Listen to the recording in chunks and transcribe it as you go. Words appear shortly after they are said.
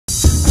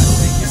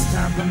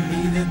time for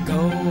me to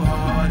go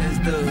hard as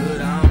the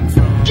hood I'm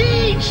from.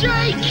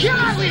 DJ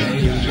Khaled,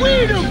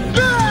 we the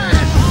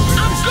best!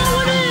 I'm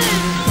going in!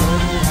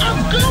 I'm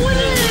going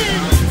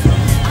in!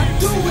 I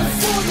do it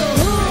for the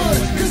hood,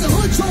 cause the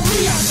hood told me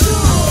I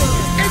should.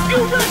 If you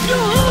rep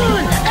your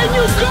hood and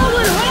you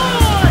going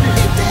hard,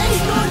 If there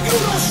ain't none, you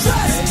don't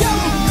stress. Tell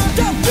them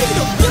that we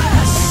the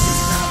best.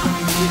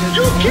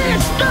 you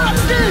can't stop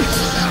this!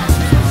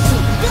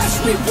 Best,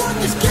 we won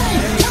this game.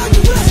 Now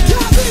you rest,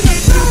 God be the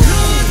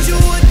best. You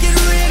would get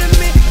rid of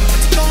me. What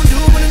you gon' do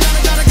when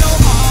another gotta go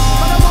hard?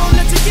 But I won't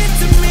let you get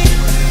to me.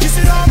 You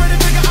should already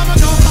figure I'ma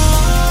go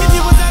hard. If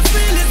you was as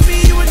real as me,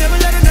 you would never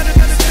let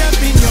another step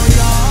in your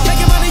yard.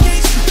 Making money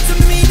ain't shit to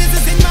me. This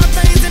is in my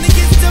veins and it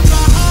gets to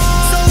my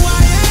heart. So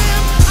I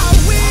am, I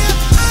will,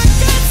 I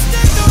got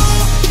to go.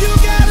 You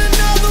got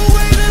another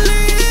way to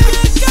live.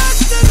 You got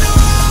to know.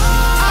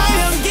 I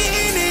am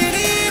getting it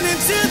in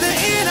until the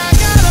end. I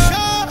gotta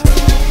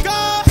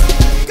go.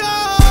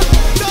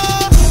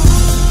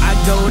 I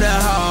go the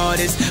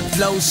hardest,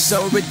 flow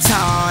so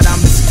retarded.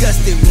 I'm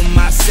disgusted with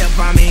myself.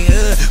 I mean,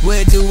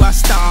 where do I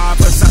start?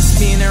 First I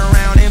spin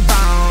around and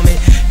vomit,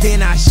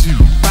 then I shoot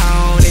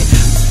on it.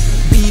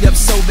 Beat up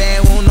so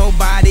bad, won't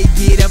nobody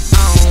get up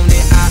on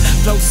it. I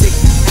flow sick,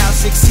 out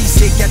sick,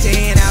 seasick. Got your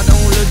hand out,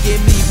 don't look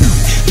at me.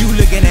 You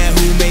looking at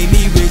who made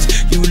me rich.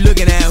 You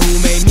looking at who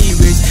made me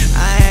rich.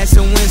 I had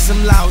some wins,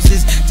 some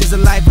losses. Just a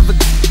life of a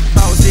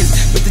bosses.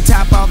 With the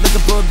top off,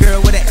 looking for a girl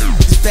with a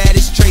as fat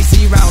as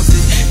Tracy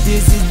Rouses.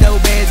 This is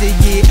dope as it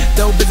get.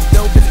 Dope as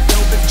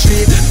a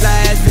trip. Fly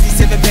as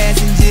 57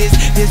 passengers.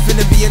 This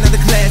finna be another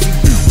classic.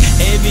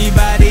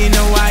 Everybody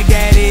know I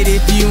got it.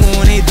 If you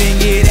want it, then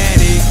get at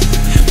it.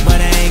 But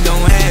I ain't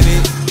gon' have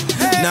it.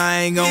 No,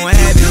 I ain't gon'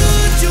 have it.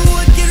 You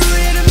would get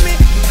rid of me.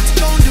 What you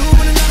gon' do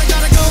when another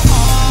gotta go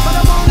hard? But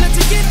I won't let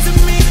you get to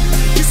me.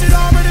 You should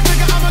already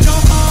figure I'ma go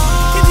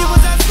hard. If you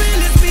was as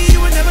real as me, you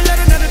would never let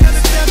another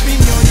step in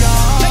your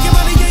yard. Making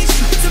money ain't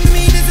shit to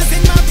me. This is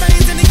in my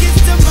veins and it gets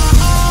to my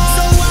heart.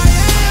 So I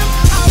am,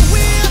 I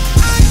will,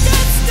 I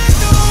got to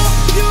go.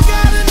 You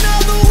got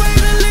another way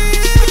to live.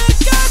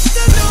 You got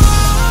to know.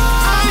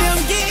 I am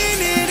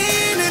getting it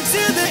in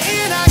until the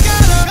end. I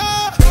gotta go.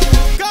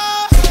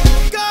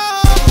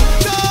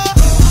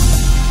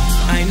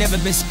 I ain't never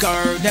been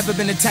scared, never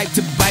been the type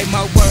to bite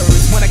my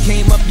words. When I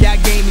came up, y'all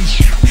gave me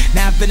shit.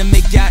 Now I finna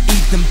make y'all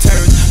eat them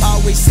turds.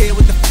 Always said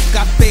what the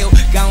fuck I felt.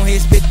 Go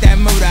ahead, spit that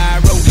murder I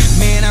wrote.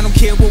 Man, I don't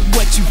care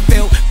what you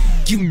felt.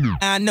 You,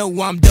 I know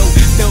I'm dope.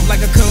 Felt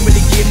like I couldn't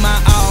really give my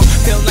all.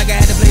 Felt like I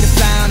had to play the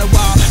fly on the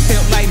wall.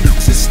 Felt like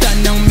looks are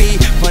stunting on me.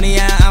 Funny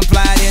how I'm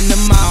flying in the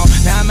mall.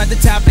 Now I'm at the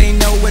top,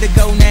 ain't know where to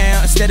go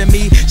now. Instead of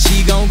me,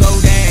 she gon' go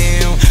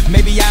down.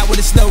 Maybe I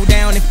would've slowed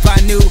down if I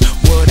knew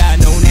what I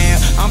know now.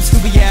 I'm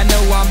stupid, yeah, I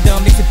know I'm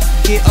dumb. They say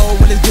get old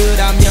when it's good,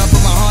 I'm young.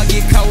 But my heart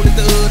get cold at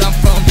the hood I'm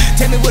from.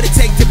 Tell me what it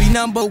take to be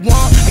number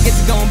one. I guess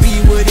it's gon' be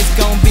what it's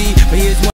gon' be. But here's one.